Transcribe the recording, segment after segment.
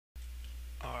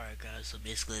guys, so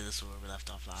basically this is where we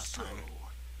left off last time.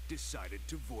 Decided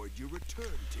to void your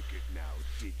return ticket now,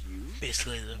 did you?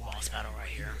 Basically the boss battle right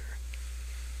here.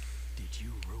 Did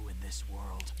you ruin this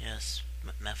world? Yes,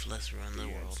 Mephiles ruined the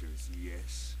world. The answer's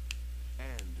yes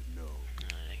and no.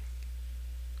 Alright.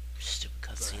 Stupid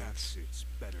cutscenes. Perhaps it's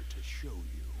better to show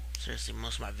you. Seriously,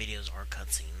 most of my videos are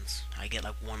cutscenes. I get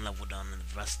like one level done and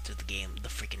the rest of the game, the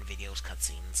freaking videos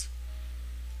cutscenes.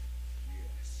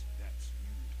 Yes, that's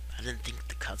you. I didn't think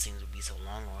the cutscenes would be so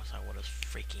long, or else I would have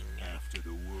freaking After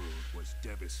the world was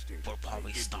devastated, would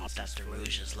probably stopped after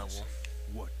Rouge's level.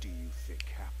 What do you think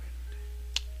happened?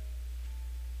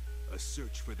 A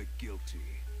search for the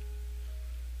guilty.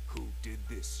 Who did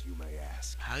this, you may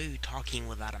ask? How are you talking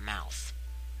without a mouth?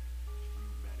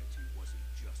 Humanity wasn't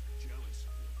just jealous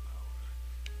of your power.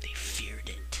 They feared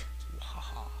it.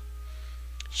 Wahaha.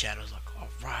 Shadow's like,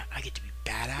 alright, I get to be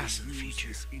badass in the future.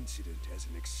 Use this incident as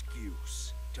an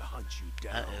excuse to hunt you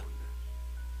down.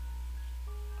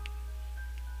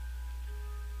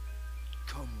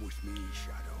 Come with me,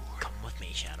 Shadow. Come with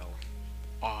me, Shadow.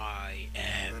 I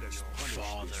am Let us your punish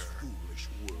father. this foolish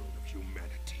world of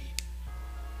humanity.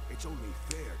 It's only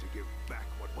fair to give back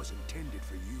what was intended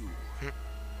for you. You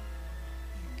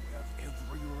have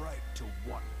every right to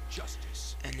want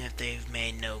justice. And if they've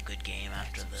made no good game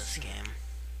after this game,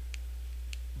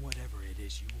 Whatever it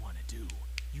is you want to do,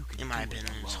 you can in do my it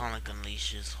opinion, alone. Sonic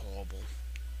Unleashed is horrible.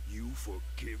 You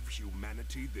forgive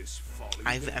humanity this folly?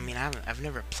 I've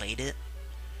never played it,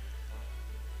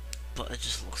 but it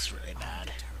just looks really I'll bad.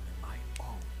 determine my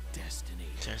own destiny.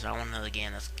 Seriously, I want another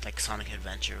game that's like Sonic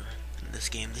Adventure. This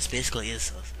basically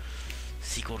is a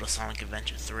sequel to Sonic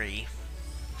Adventure 3.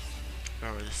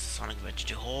 Or this is Sonic Adventure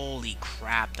 2. Holy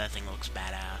crap, that thing looks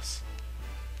badass.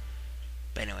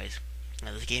 But anyways,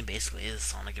 this game basically is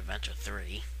Sonic Adventure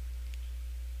 3.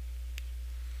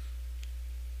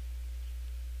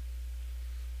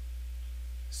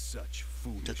 Such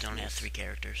foolishness. Except they only have 3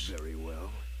 characters. Very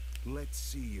well. Let's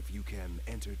see if you can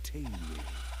entertain me.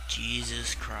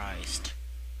 Jesus Christ.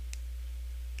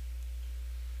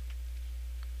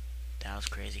 That was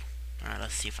crazy. Alright,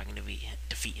 let's see if I can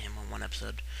defeat him in one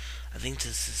episode. I think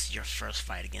this is your first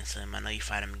fight against him. I know you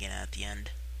fight him again at the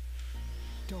end.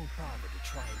 Don't bother to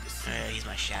try and deceive. Alright, he's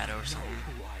my shadow or something.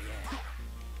 Who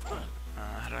I am.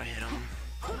 How do I hit him?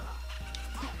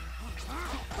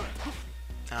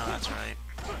 Oh, that's right.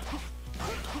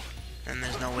 And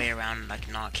there's no way around, like,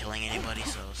 not killing anybody,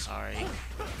 so sorry.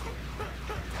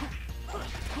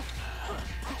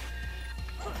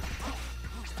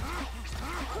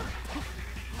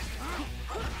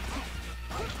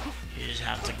 You just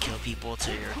have to kill people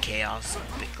till your chaos,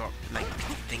 like,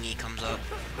 thingy comes up.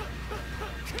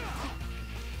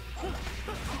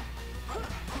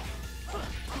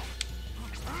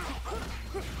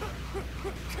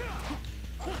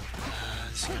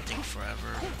 It's gonna take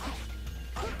forever.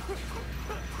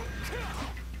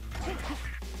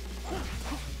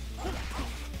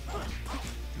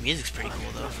 The music's pretty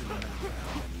cool though.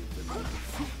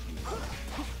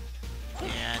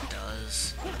 Yeah, it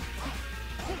does.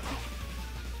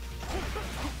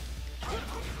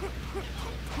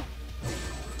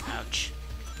 Ouch.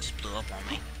 Just blew up on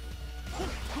me.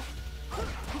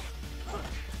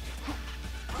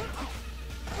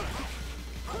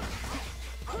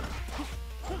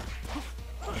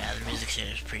 Yeah, the music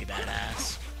here is pretty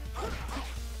badass.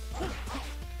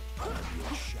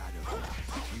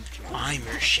 I'm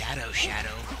your shadow,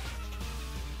 Shadow.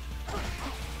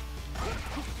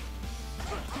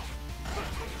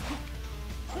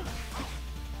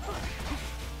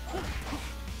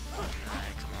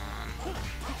 Alright, come on.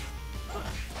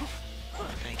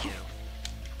 Thank you.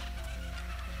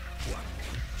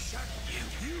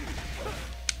 You.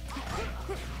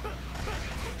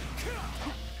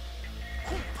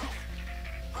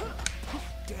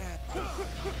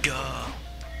 Duh.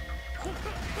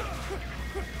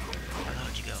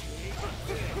 How'd you go?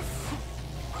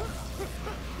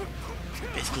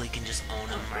 Basically, you can just own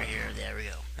him right here. There we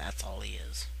go. That's all he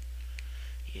is.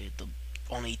 The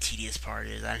only tedious part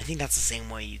is, and I think that's the same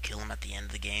way you kill him at the end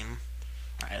of the game.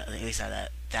 Right, at least at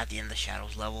the end of the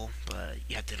Shadows level, but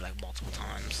you have to do it like multiple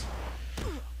times.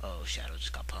 Oh, Shadow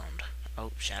just got pwned.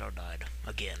 Oh, Shadow died.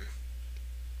 Again.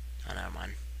 Oh, never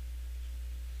mind.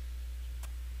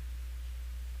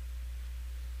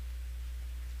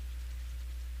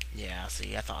 Yeah,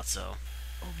 see, I thought so.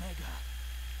 Omega.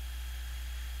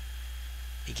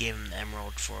 He gave him the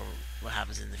emerald for what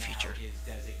happens in the future. Now is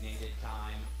designated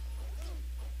time.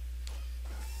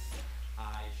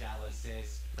 I shall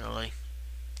assist. Really?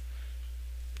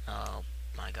 Oh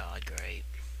my god, great.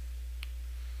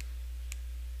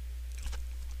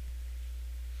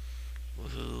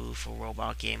 Ooh, for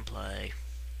robot gameplay.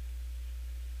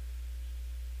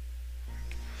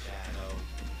 Shadow,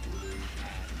 Woot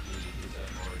asked me to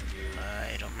support you.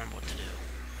 I don't remember what to do.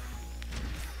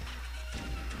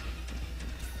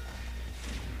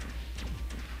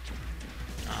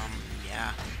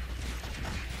 Yeah.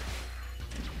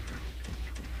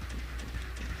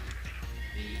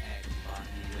 The X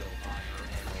button will fire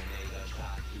an Omega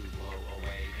shot to blow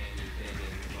away anything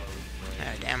in close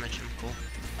Yeah, range. damage him. Cool.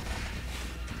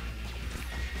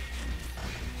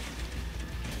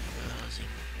 Where is he?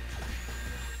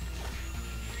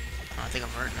 Oh, I think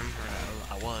I'm hurting him, or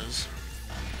I was.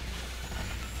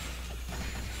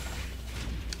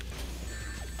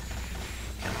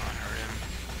 Come on, hurt him.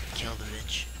 Kill the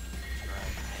bitch.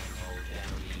 Press and hold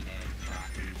down the X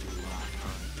button to lock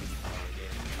onto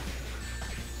target.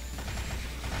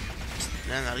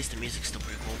 Then at least the music's still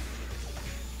pretty cool.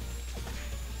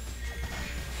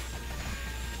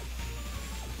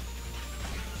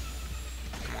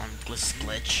 Come on,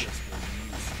 glitch.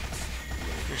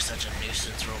 You're such a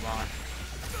nuisance, robot.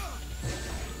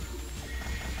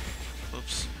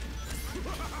 Oops.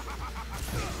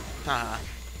 Haha.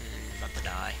 About to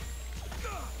die.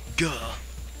 Gah.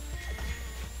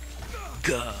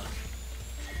 Gah.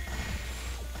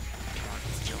 Come on,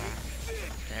 let's kill him.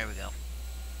 There we go.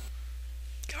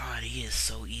 God, he is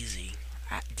so easy.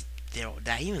 Did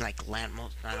I even like land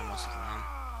most? Not most of them.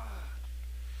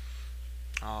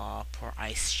 Aw, poor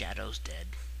Ice Shadow's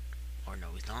dead. Or no,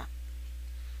 he's not.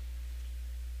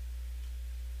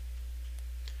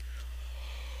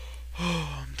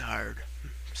 Oh, I'm tired.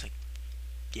 It's like,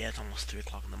 yeah, it's almost 3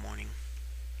 o'clock in the morning.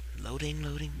 Loading.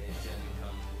 Mission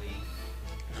complete.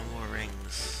 No more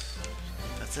rings.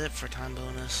 That's it for time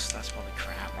bonus. That's probably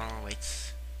crap. Oh,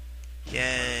 wait.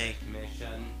 Yay.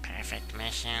 Mission. Perfect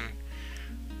mission.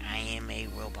 I am a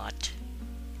robot.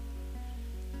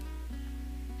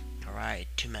 Alright,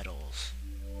 2 medals.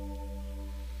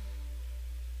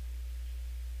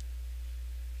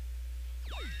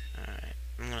 Alright,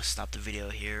 I'm gonna stop the video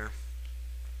here.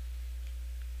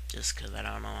 Just because I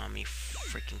don't know how many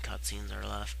freaking cutscenes are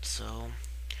left. So,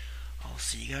 I'll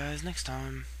see you guys next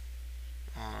time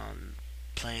on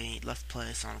Let's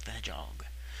Play Sonic the Hedgehog.